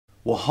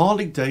Were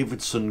Harley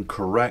Davidson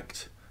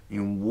correct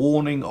in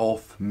warning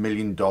off $1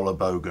 Million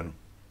Bogan?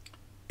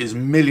 Is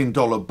 $1 Million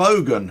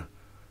Bogan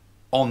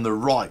on the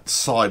right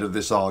side of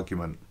this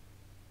argument?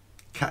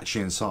 Catch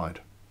you inside.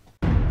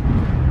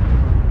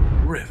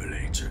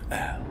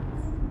 RevelatorAlf.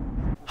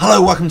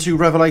 Hello, welcome to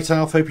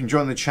RevelatorAlf. Hope you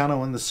enjoying the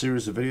channel and the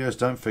series of videos.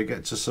 Don't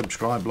forget to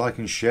subscribe, like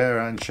and share,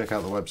 and check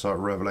out the website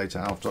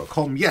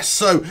RevelatorAlf.com. Yes,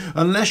 so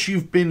unless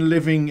you've been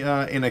living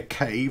in a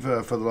cave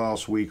for the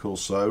last week or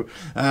so,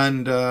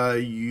 and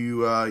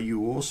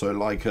you also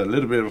like a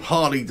little bit of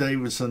Harley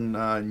Davidson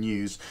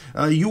news,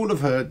 you will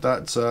have heard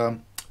that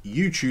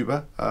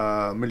YouTuber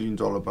 $1 Million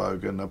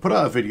Bogan put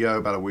out a video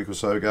about a week or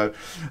so ago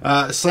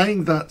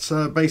saying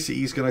that basically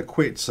he's going to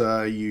quit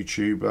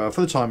YouTube for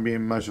the time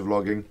being, motor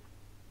vlogging,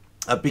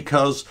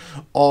 because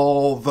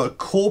of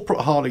corporate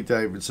Harley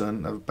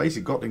Davidson have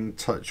basically got in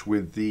touch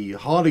with the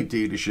Harley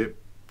dealership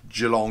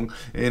Geelong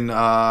in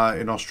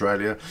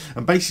Australia,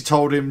 and basically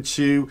told him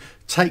to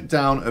take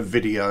down a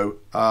video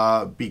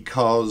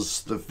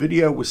because the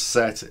video was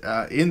set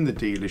in the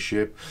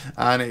dealership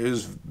and it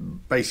was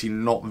basically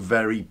not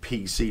very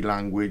PC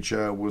language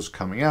was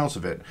coming out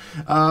of it.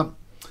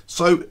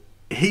 So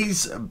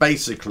he's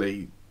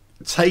basically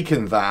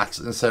taken that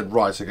and said,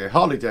 right, okay,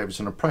 Harley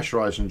Davidson are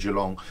pressurising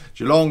Geelong.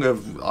 Geelong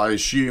have, I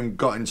assume,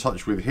 got in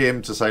touch with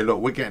him to say, look,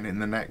 we're getting it in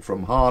the neck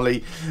from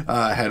Harley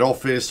head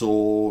office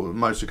or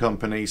motor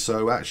company,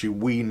 so actually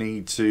we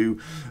need to,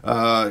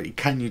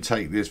 can you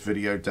take this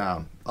video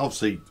down?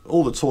 Obviously,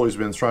 all the toys have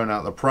been thrown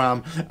out the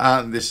pram,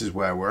 and this is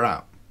where we're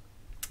at.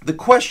 The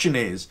question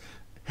is,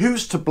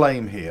 who's to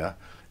blame here?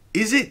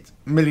 Is it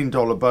 $1 Million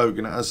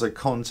Bogan as a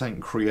content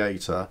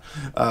creator,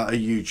 a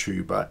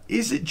YouTuber?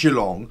 Is it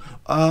Geelong,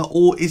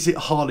 or is it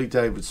Harley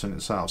Davidson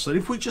itself? So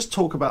if we just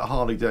talk about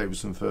Harley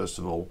Davidson first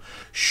of all,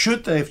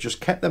 should they have just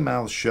kept their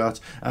mouths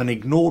shut and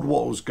ignored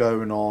what was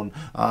going on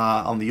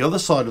the other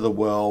side of the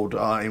world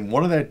in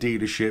one of their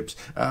dealerships,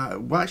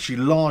 well, actually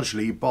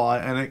largely by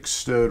an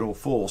external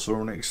force or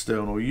an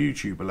external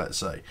YouTuber, let's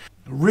say?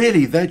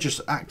 Really, they're just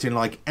acting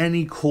like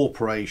any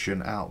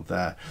corporation out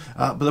there.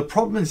 But the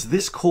problem is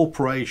this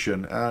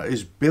corporation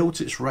has built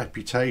its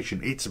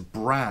reputation, its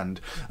brand,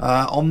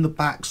 on the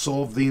backs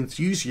of the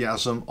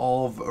enthusiasm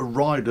of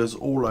riders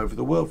all over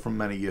the world for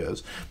many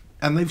years.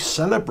 And they've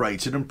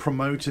celebrated and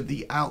promoted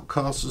the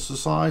outcasts of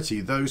society,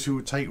 those who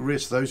would take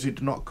risks, those who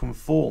do not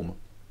conform,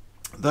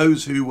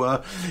 those who,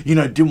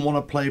 didn't want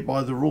to play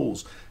by the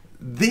rules.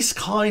 This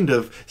kind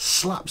of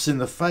slaps in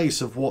the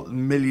face of what $1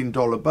 Million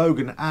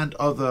Bogan and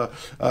other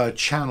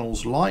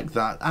channels like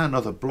that, and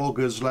other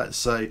bloggers, let's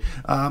say,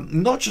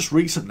 not just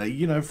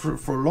recently,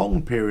 for a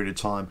long period of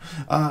time,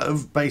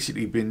 have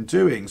basically been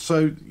doing.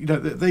 So,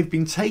 they've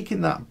been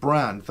taking that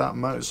brand, that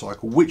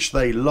motorcycle, which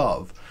they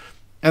love,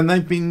 and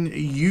they've been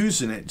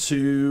using it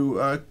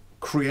to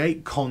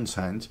create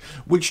content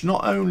which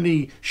not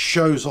only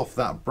shows off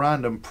that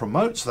brand and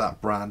promotes that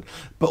brand,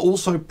 but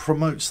also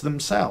promotes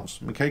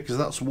themselves, okay, because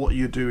that's what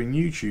you're doing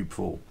YouTube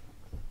for.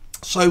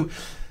 So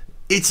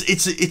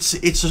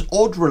it's an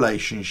odd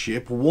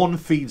relationship, one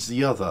feeds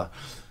the other.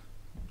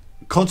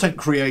 Content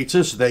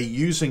creators, they're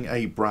using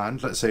a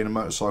brand, let's say in a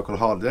motorcycle,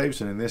 Harley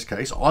Davidson in this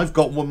case. I've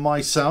got one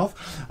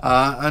myself,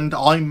 and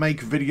I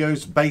make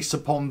videos based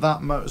upon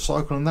that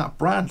motorcycle and that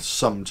brand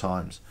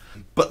sometimes.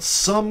 But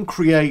some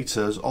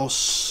creators are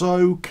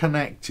so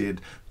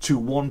connected to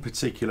one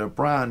particular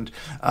brand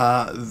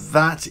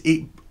that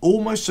it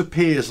almost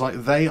appears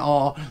like they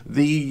are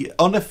the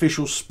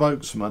unofficial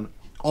spokesman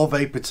of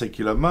a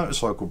particular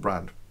motorcycle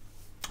brand,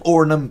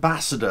 or an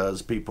ambassador,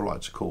 as people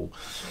like to call.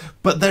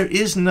 But there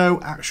is no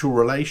actual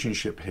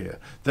relationship here.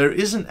 There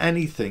isn't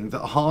anything that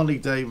Harley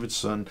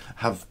Davidson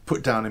have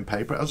put down in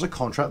paper as a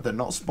contract. They're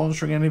not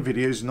sponsoring any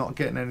videos, not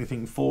getting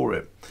anything for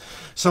it.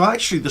 So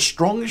actually the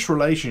strongest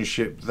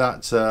relationship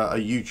that a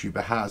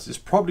YouTuber has is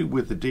probably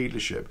with the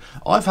dealership.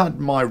 I've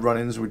had my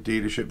run-ins with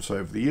dealerships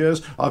over the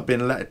years. I've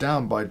been let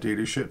down by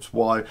dealerships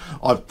why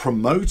I've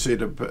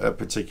promoted a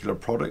particular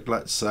product,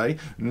 let's say,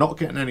 not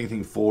getting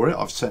anything for it.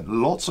 I've sent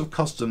lots of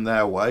custom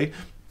their way,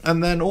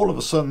 and then all of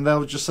a sudden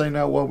they'll just say,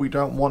 no, well, we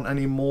don't want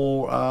any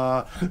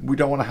more, we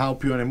don't want to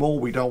help you anymore,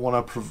 we don't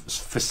want to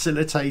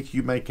facilitate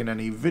you making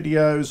any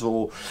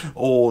videos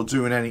or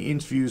doing any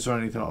interviews or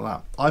anything like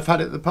that. I've had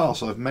it in the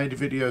past. I've made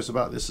videos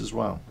about this as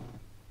well.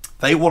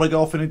 They want to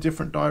go off in a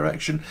different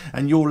direction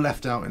and you're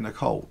left out in the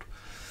cold.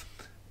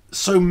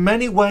 So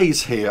many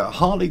ways here,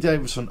 Harley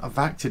Davidson have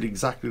acted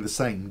exactly the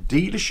same.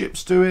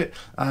 Dealerships do it,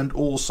 and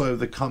also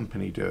the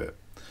company do it.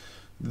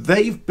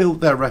 They've built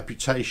their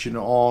reputation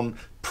on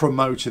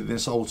promoting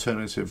this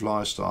alternative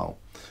lifestyle,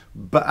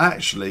 but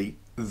actually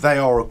they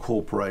are a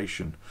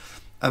corporation,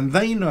 and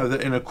they know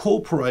that in a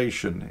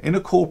corporation, in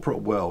a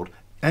corporate world,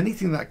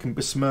 anything that can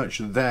besmirch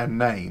their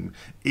name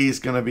is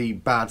going to be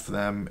bad for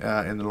them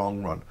in the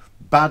long run.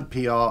 Bad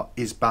PR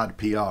is bad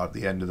PR at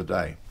the end of the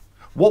day.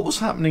 What was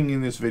happening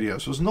in this video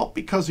was not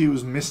because he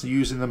was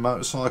misusing the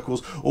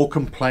motorcycles or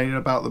complaining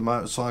about the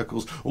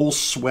motorcycles or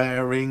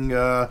swearing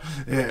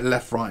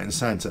left, right and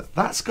centre.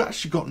 That's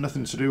actually got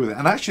nothing to do with it.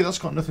 And actually that's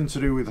got nothing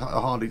to do with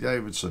Harley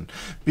Davidson,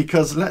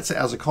 because let's say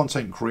as a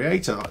content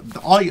creator,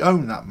 I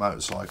own that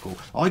motorcycle.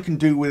 I can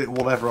do with it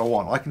whatever I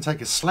want. I can take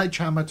a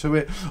sledgehammer to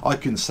it, I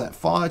can set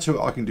fire to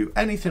it, I can do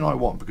anything I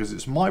want because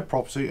it's my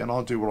property and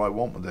I'll do what I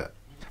want with it.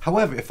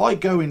 However, if I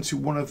go into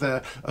one of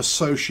their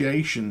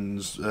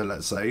associations,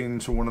 let's say,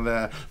 into one of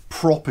their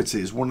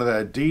properties, one of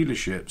their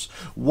dealerships,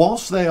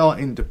 whilst they are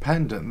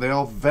independent, they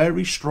are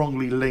very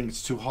strongly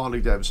linked to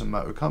Harley Davidson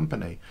Motor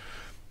Company.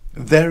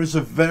 There is a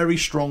very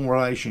strong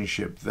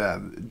relationship there.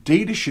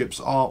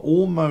 Dealerships are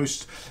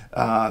almost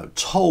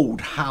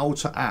told how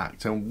to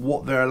act and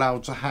what they're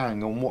allowed to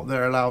hang and what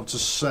they're allowed to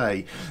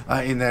say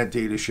in their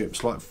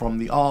dealerships, like from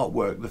the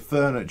artwork, the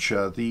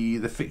furniture, the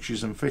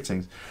fixtures and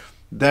fittings.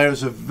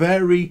 There's a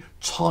very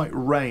tight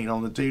rein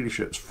on the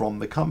dealerships from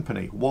the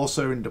company. Whilst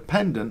they're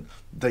independent,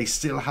 they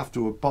still have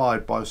to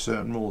abide by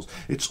certain rules.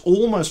 It's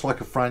almost like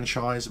a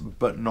franchise,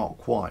 but not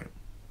quite.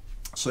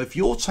 So if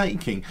you're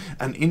taking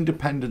an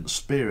independent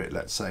spirit,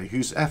 let's say,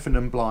 who's effing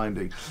and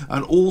blinding,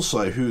 and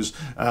also who's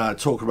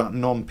talking about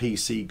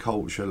non-PC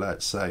culture,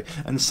 let's say,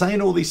 and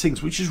saying all these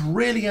things, which is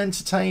really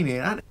entertaining,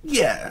 and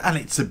yeah, and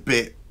it's a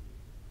bit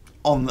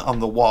on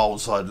the wild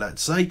side,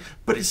 let's say,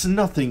 but it's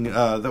nothing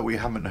that we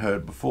haven't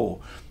heard before.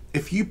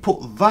 If you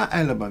put that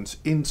element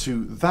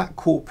into that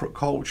corporate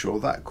culture or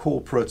that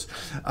corporate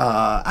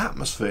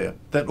atmosphere,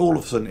 then all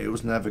of a sudden it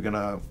was never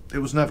gonna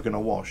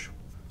wash.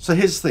 So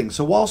here's the thing.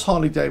 So whilst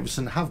Harley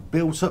Davidson have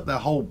built up their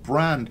whole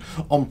brand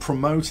on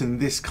promoting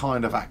this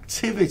kind of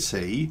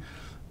activity,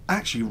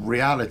 actually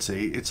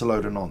reality, it's a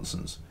load of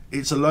nonsense.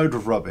 It's a load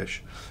of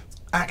rubbish.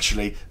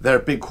 Actually, they're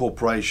a big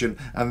corporation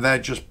and they're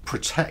just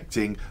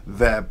protecting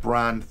their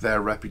brand, their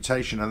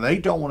reputation, and they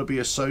don't want to be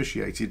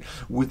associated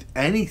with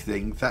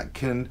anything that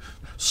can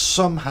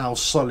somehow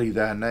sully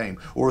their name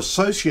or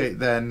associate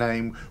their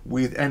name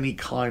with any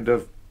kind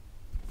of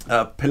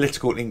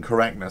political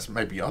incorrectness,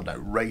 maybe, I don't know,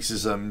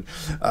 racism,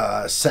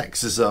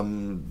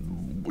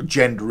 sexism,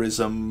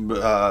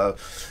 genderism,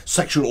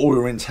 sexual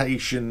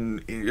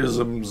orientation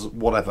isms,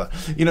 whatever.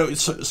 You know,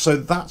 so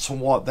that's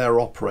what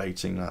they're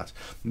operating at.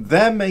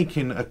 They're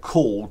making a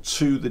call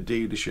to the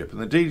dealership,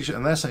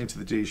 and they're saying to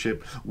the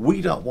dealership,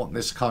 we don't want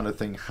this kind of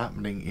thing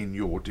happening in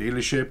your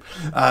dealership,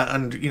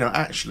 and you know,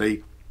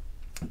 actually,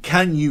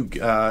 can you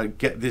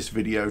get this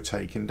video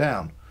taken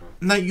down?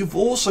 Now, you've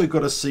also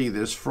got to see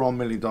this from $1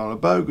 Million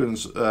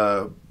Bogan's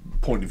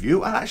point of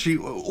view, and actually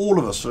all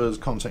of us as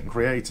content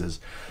creators.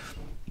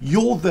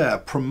 You're there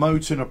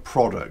promoting a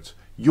product.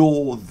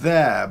 You're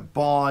there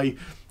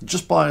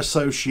just by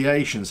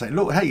association, saying,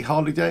 look, hey,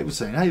 Harley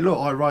Davidson, hey, look,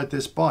 I ride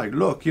this bike.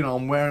 Look, you know,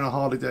 I'm wearing a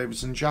Harley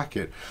Davidson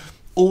jacket.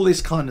 All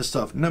this kind of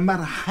stuff. No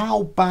matter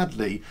how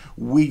badly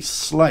we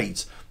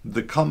slate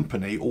the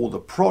company or the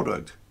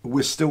product,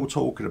 we're still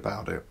talking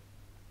about it.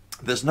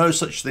 There's no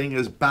such thing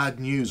as bad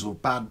news or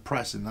bad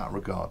press in that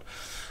regard.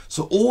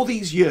 So all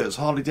these years,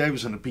 Harley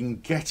Davidson have been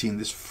getting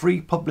this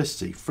free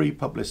publicity.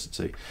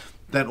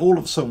 Then all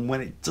of a sudden,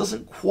 when it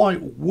doesn't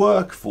quite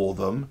work for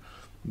them,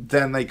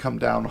 then they come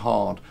down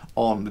hard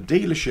on the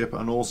dealership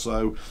and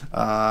also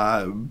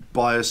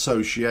by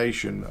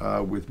association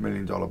with $1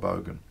 Million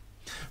Bogan.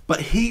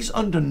 But he's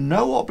under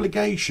no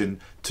obligation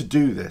to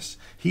do this.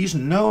 He's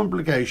no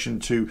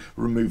obligation to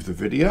remove the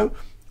video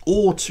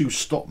or to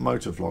stop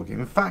motovlogging.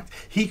 In fact,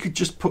 he could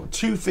just put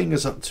two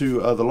fingers up to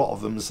the lot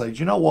of them and say, do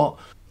you know what?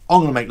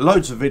 I'm going to make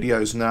loads of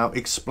videos now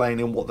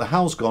explaining what the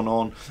hell's gone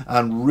on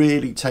and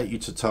really take you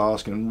to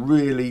task and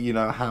really, you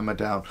know, hammer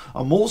down.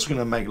 I'm also going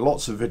to make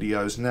lots of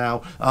videos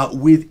now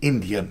with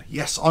Indian.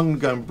 Yes, I'm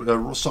going to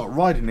go and start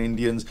riding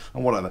Indians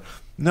and whatever.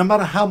 No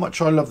matter how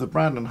much I love the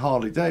brand and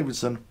Harley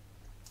Davidson,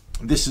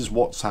 this is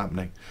what's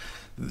happening.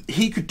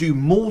 He could do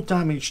more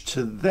damage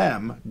to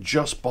them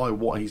just by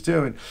what he's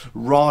doing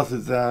rather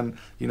than,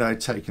 you know,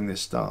 taking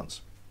this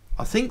stance.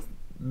 I think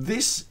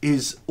this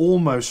is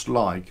almost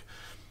like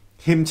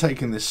him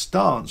taking this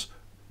stance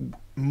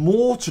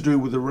more to do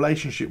with the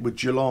relationship with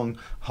Geelong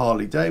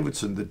Harley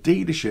Davidson, the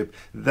dealership,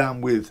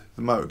 than with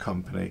the motor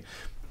company.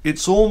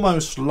 It's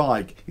almost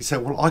like he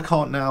said, well, I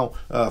can't now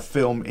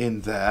film in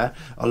there.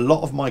 A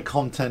lot of my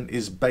content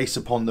is based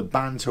upon the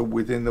banter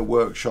within the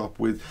workshop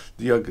with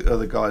the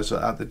other guys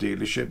at the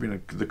dealership, you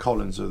know, the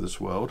Collins of this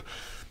world.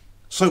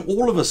 So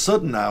all of a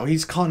sudden now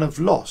he's kind of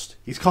lost.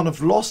 He's kind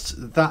of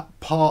lost that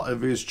part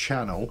of his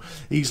channel.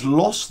 He's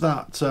lost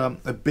that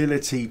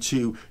ability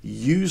to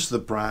use the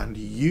brand,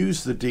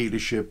 use the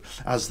dealership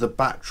as the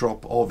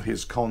backdrop of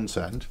his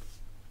content.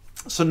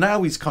 So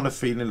now he's kind of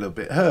feeling a little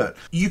bit hurt.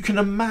 You can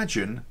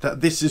imagine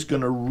that this is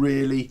going to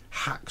really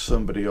hack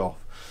somebody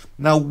off.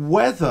 Now,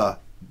 whether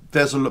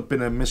there's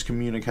been a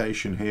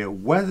miscommunication here,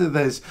 whether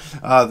there's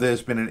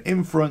been an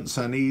inference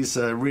and he's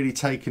really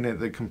taken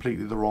it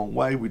completely the wrong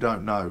way, we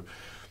don't know.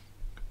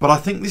 But I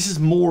think this is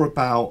more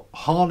about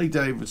Harley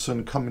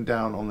Davidson coming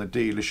down on the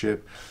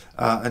dealership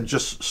and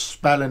just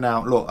spelling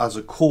out, look, as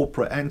a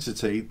corporate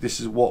entity, this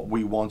is what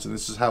we want and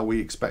this is how we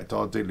expect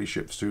our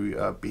dealerships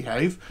to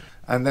behave.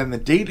 And then the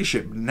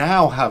dealership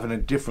now having a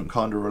different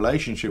kind of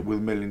relationship with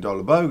 $1 Million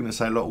Bogan and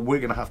saying, look, we're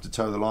going to have to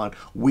toe the line.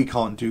 We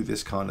can't do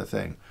this kind of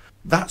thing.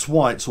 That's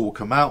why it's all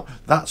come out.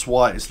 That's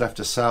why it's left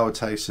a sour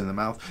taste in the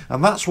mouth.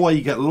 And that's why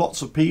you get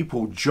lots of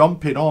people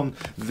jumping on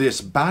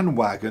this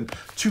bandwagon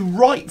to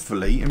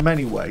rightfully, in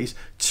many ways,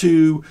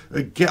 to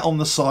get on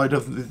the side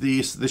of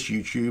this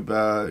YouTube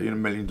 $1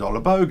 Million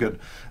Bogan.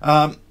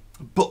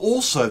 But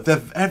also,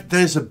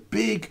 there's a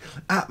big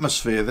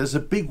atmosphere, there's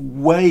a big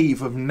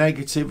wave of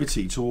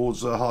negativity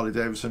towards Harley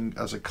Davidson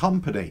as a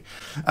company.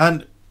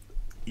 And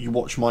you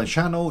watch my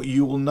channel,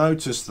 you will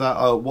notice that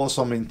whilst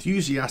I'm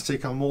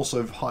enthusiastic, I'm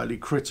also highly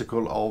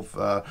critical of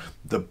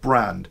the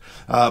brand.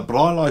 But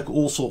I like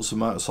all sorts of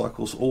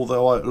motorcycles,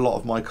 although a lot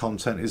of my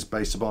content is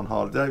based upon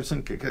Harley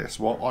Davidson. Guess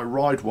what? I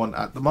ride one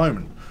at the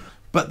moment.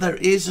 But there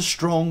is a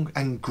strong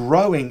and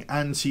growing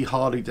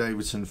anti-Harley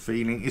Davidson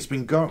feeling. It's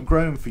been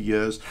growing for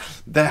years.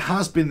 There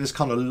has been this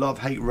kind of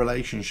love-hate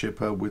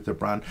relationship with the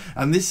brand.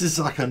 And this is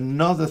like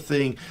another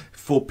thing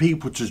for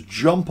people to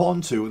jump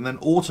onto and then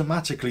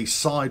automatically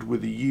side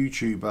with a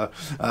YouTuber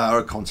or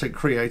a content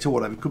creator,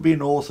 whatever. It could be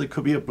an author, it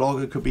could be a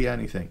blogger, it could be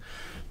anything.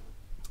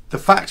 The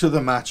fact of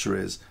the matter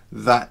is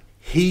that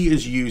he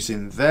is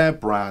using their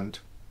brand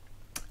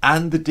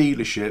and the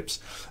dealerships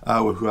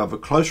who have a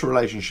close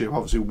relationship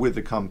obviously with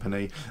the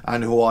company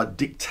and who are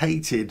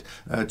dictated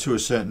to a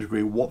certain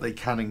degree what they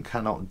can and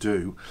cannot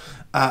do.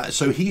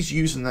 So he's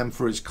using them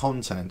for his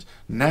content.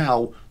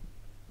 Now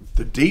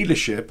the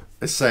dealership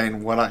is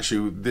saying, well,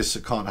 actually this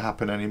can't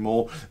happen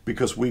anymore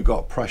because we've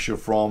got pressure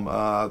from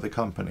the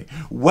company.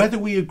 Whether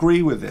we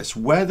agree with this,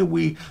 whether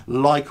we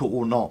like it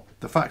or not,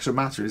 the fact of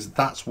the matter is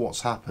that's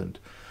what's happened.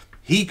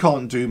 He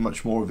can't do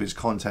much more of his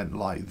content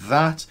like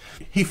that.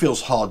 He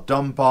feels hard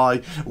done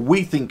by.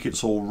 We think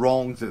it's all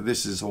wrong, that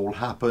this has all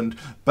happened,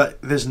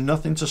 but there's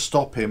nothing to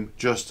stop him.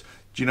 Just,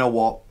 do you know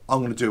what?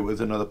 I'm going to do it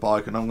with another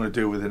bike, and I'm going to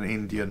do it with an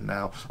Indian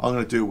now. I'm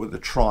going to do it with the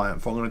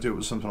Triumph. I'm going to do it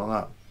with something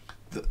like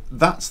that.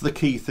 That's the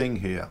key thing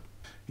here.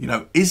 You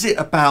know, is it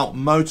about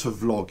motor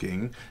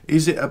vlogging?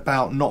 Is it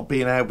about not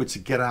being able to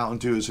get out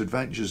and do his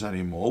adventures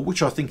anymore?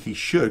 Which I think he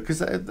should, because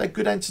they're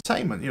good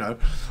entertainment, you know.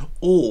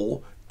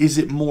 Or is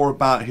it more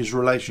about his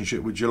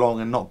relationship with Geelong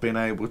and not being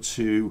able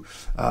to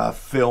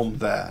film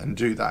there and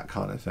do that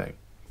kind of thing?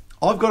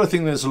 I've got to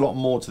think there's a lot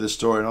more to this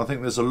story, and I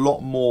think there's a lot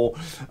more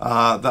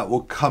that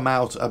will come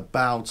out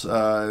about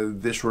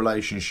this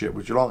relationship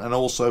with Geelong and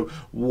also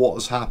what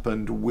has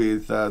happened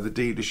with the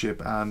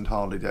dealership and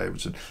Harley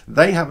Davidson.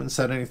 They haven't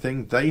said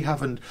anything. They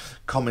haven't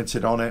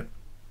commented on it.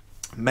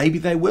 Maybe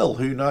they will,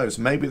 who knows?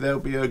 Maybe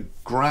there'll be a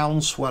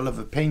groundswell of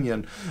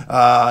opinion,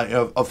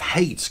 of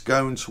hate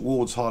going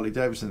towards Harley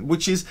Davidson,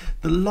 which is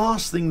the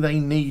last thing they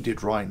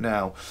needed right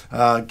now,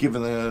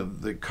 given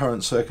the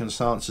current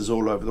circumstances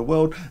all over the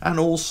world, and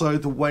also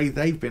the way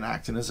they've been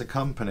acting as a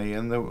company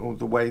and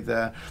the way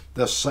their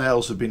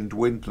sales have been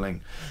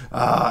dwindling,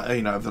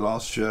 you know, over the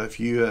last few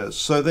years.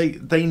 So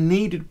they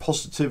needed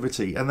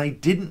positivity, and they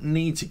didn't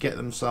need to get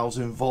themselves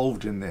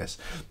involved in this.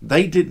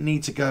 They didn't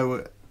need to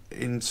go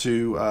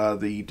into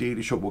the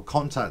dealership or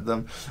contact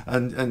them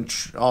and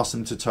ask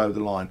them to toe the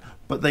line,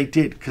 but they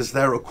did, because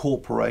they're a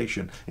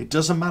corporation. It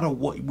doesn't matter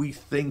what we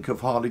think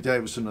of Harley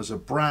Davidson as a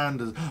brand,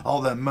 as,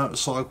 oh, they're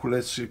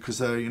motorcyclists because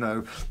they're, you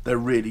know, they're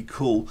really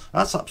cool.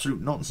 That's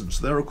absolute nonsense.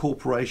 They're a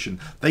corporation.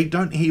 They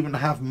don't even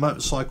have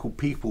motorcycle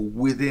people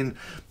within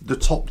the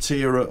top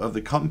tier of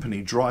the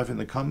company driving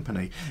the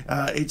company.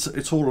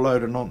 It's all a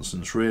load of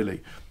nonsense,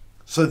 really.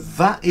 So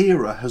that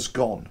era has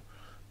gone.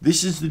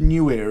 This is the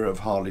new era of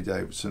Harley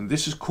Davidson.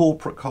 This is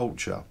corporate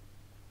culture.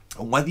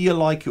 And whether you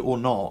like it or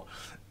not,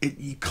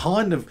 you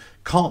kind of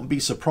can't be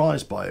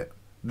surprised by it.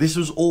 This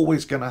was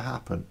always going to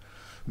happen.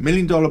 $1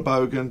 Million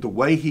Bogan, the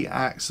way he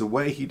acts, the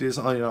way he does,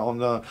 you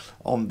know,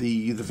 on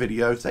the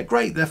videos, they're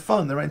great, they're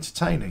fun, they're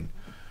entertaining.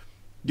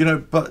 You know,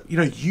 but, you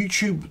know,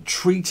 YouTube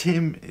treat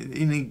him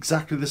in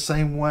exactly the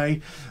same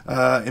way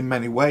in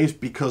many ways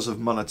because of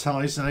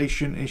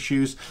monetization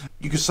issues.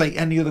 You could say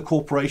any other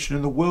corporation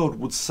in the world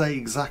would say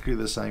exactly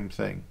the same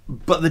thing.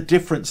 But the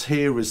difference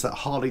here is that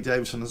Harley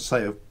Davidson, as I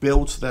say, have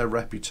built their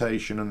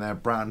reputation and their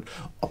brand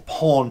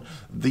upon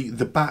the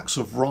backs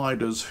of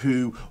riders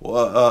who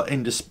are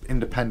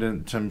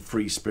independent and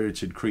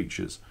free-spirited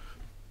creatures.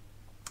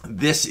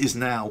 This is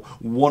now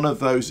one of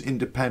those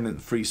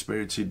independent,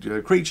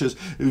 free-spirited creatures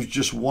who's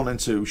just wanting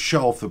to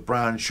show off the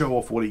brand, show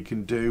off what he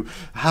can do,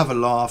 have a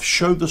laugh,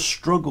 show the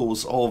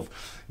struggles of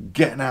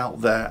getting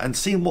out there and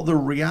seeing what the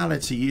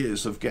reality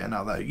is of getting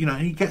out there. You know,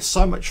 he gets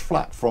so much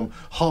flack from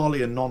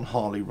Harley and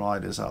non-Harley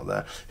riders out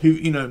there who,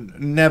 you know,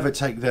 never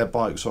take their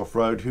bikes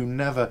off-road, who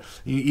never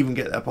even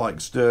get their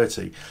bikes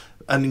dirty.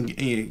 And,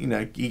 you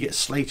know, he gets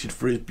slated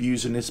for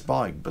abusing his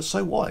bike. But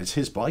so what? It's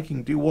his bike. He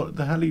can do what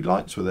the hell he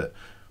likes with it.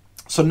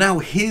 So now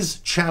his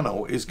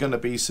channel is going to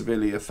be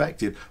severely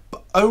affected,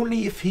 but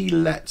only if he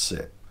lets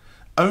it.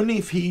 only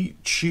if he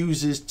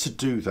chooses to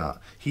do that.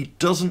 He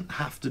doesn't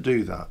have to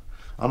do that.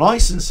 And I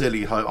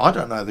sincerely hope, I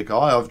don't know the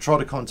guy, I've tried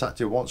to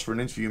contact him once for an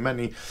interview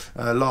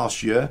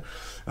last year,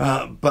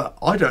 but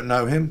I don't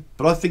know him,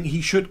 but I think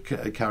he should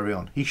carry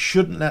on. He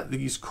shouldn't let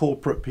these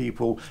corporate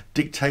people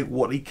dictate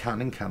what he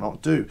can and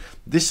cannot do.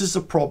 This is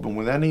a problem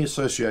with any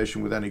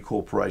association with any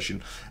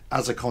corporation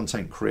as a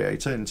content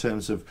creator in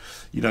terms of,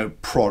 you know,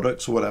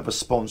 products or whatever,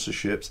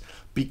 sponsorships,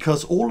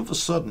 because all of a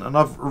sudden, and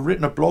I've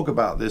written a blog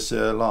about this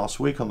last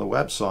week on the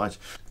website,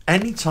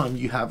 anytime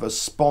you have a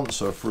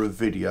sponsor for a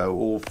video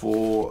or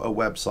for a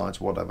website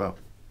or whatever,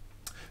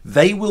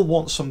 they will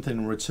want something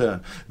in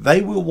return.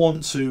 They will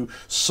want to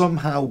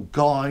somehow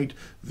guide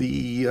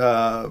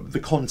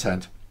the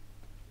content,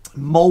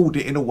 mold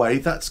it in a way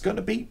that's going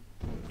to be,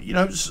 you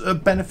know,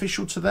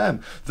 beneficial to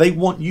them. They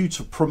want you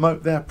to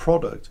promote their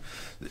product.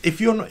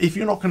 If you're not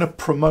going to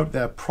promote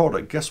their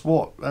product, guess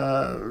what?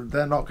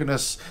 They're not going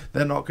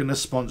to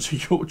sponsor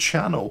your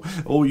channel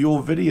or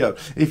your video.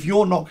 If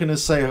you're not going to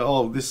say,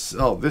 oh, this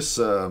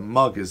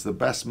mug is the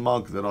best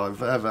mug that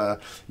I've ever,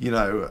 you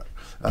know,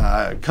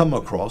 come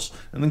across,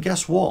 and then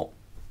guess what?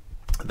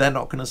 They're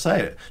not going to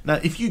say it. Now,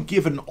 if you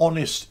give an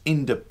honest,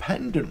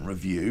 independent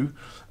review,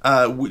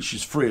 which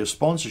is free of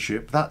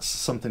sponsorship, that's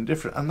something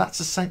different. And that's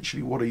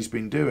essentially what he's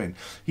been doing.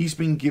 He's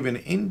been giving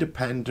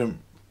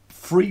independent,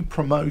 free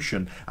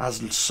promotion,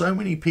 as so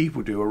many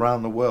people do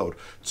around the world,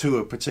 to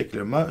a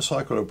particular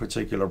motorcycle or a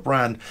particular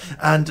brand,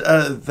 and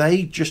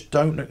they just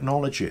don't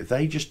acknowledge it.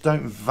 They just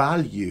don't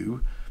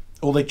value,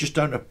 or they just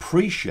don't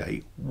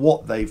appreciate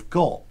what they've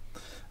got.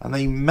 And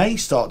they may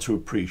start to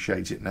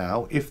appreciate it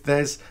now if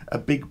there's a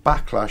big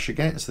backlash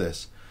against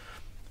this.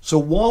 So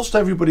whilst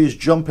everybody is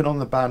jumping on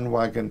the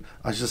bandwagon,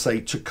 as I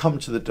say, to come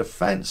to the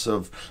defense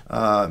of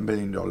 $1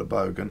 Million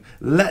Bogan,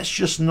 let's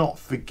just not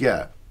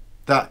forget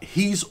that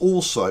he's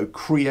also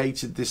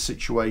created this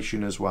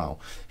situation as well.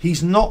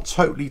 He's not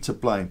totally to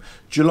blame.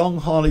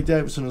 Geelong Harley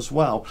Davidson as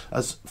well,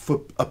 as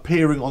for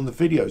appearing on the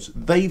videos,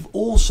 they've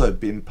also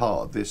been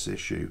part of this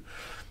issue.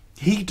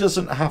 He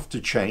doesn't have to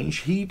change.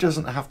 He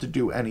doesn't have to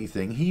do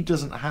anything. He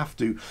doesn't have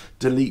to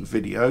delete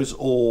videos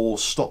or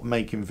stop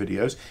making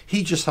videos.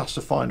 He just has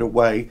to find a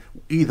way,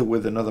 either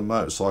with another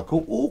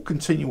motorcycle or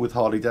continue with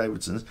Harley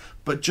Davidson's,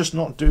 but just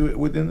not do it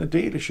within the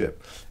dealership.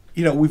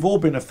 You know, we've all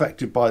been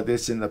affected by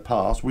this in the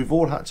past. We've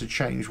all had to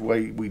change the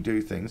way we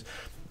do things,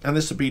 and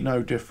this will be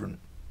no different.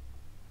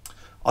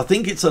 I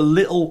think it's a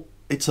little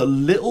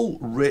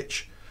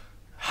rich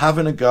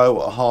having a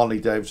go at Harley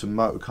Davidson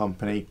Motor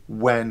Company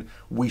when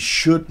we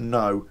should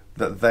know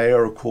that they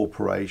are a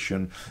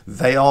corporation.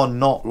 They are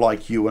not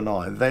like you and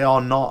I. They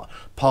are not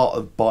part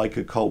of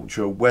biker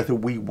culture, whether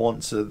we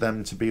want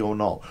them to be or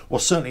not. Well,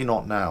 certainly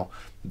not now.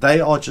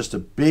 They are just a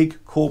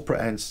big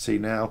corporate entity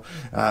now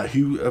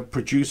who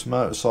produce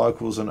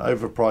motorcycles and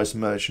overpriced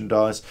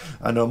merchandise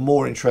and are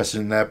more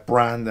interested in their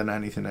brand than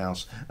anything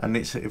else. And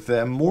if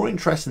they're more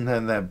interested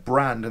in their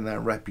brand and their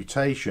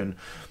reputation,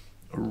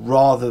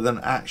 rather than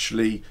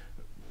actually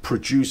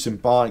producing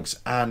bikes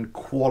and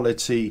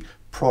quality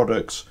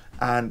products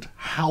and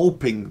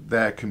helping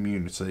their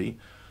community,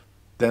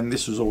 then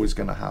this was always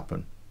going to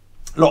happen.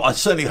 Look, I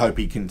certainly hope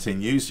he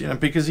continues, you know,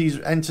 because he's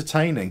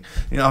entertaining.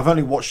 You know, I've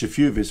only watched a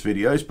few of his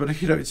videos,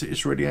 but you know,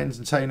 it's really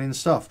entertaining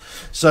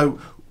stuff. So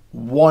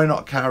why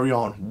not carry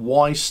on?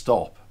 Why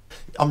stop?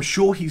 I'm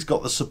sure he's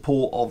got the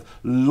support of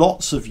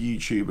lots of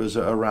YouTubers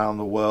around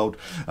the world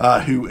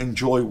who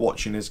enjoy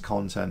watching his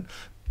content.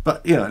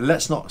 But, you know,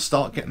 let's not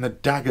start getting the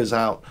daggers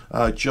out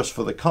just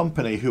for the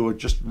company, who are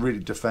just really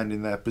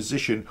defending their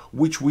position,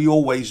 which we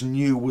always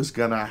knew was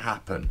going to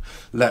happen,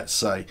 let's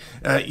say.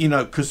 You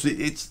know, because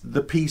it's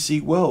the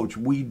PC world.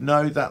 We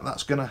know that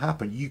that's going to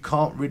happen. You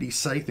can't really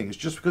say things.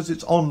 Just because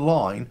it's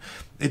online,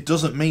 it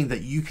doesn't mean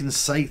that you can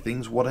say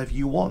things whatever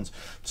you want.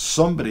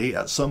 Somebody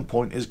at some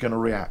point is going to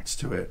react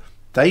to it.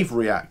 They've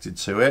reacted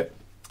to it.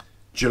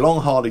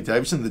 Geelong Harley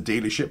Davidson, the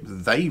dealership,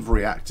 they've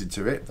reacted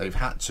to it. They've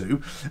had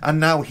to. And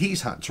now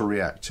he's had to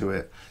react to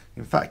it.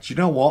 In fact, you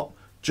know what?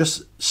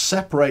 Just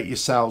separate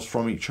yourselves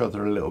from each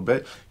other a little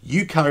bit.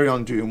 You carry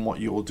on doing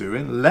what you're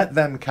doing. Let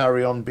them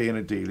carry on being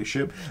a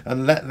dealership.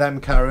 And let them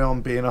carry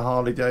on being a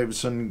Harley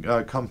Davidson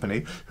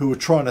company who are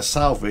trying to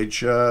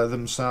salvage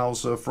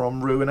themselves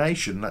from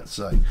ruination, let's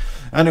say.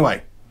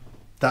 Anyway.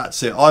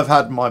 That's it. I've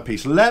had my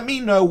piece. Let me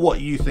know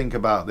what you think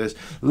about this.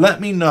 Let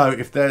me know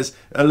if there's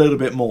a little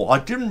bit more. I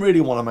didn't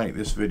really want to make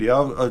this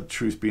video,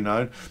 truth be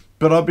known,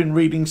 but I've been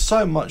reading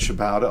so much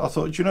about it. I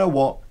thought, you know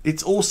what?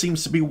 It all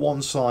seems to be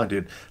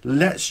one-sided.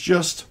 Let's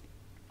just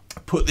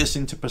put this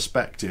into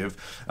perspective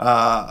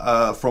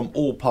from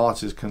all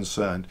parties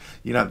concerned.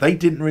 You know, they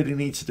didn't really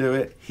need to do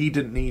it. He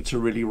didn't need to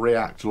really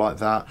react like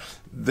that.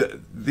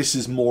 This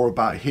is more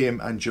about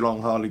him and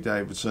Geelong Harley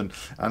Davidson,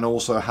 and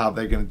also how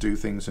they're going to do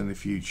things in the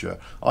future.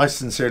 I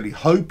sincerely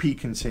hope he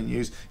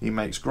continues. He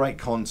makes great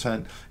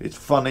content. It's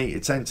funny.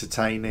 It's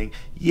entertaining.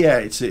 Yeah,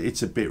 it's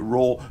a bit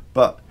raw,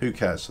 but who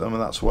cares? I mean,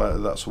 that's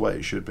the way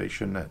it should be,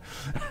 shouldn't it?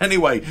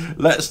 Anyway,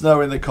 let us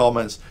know in the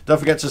comments. Don't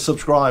forget to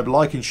subscribe,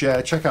 like, and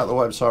share. Check out the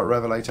website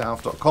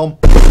RevelatorAlf.com.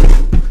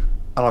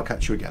 and I'll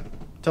catch you again.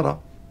 Ta-da.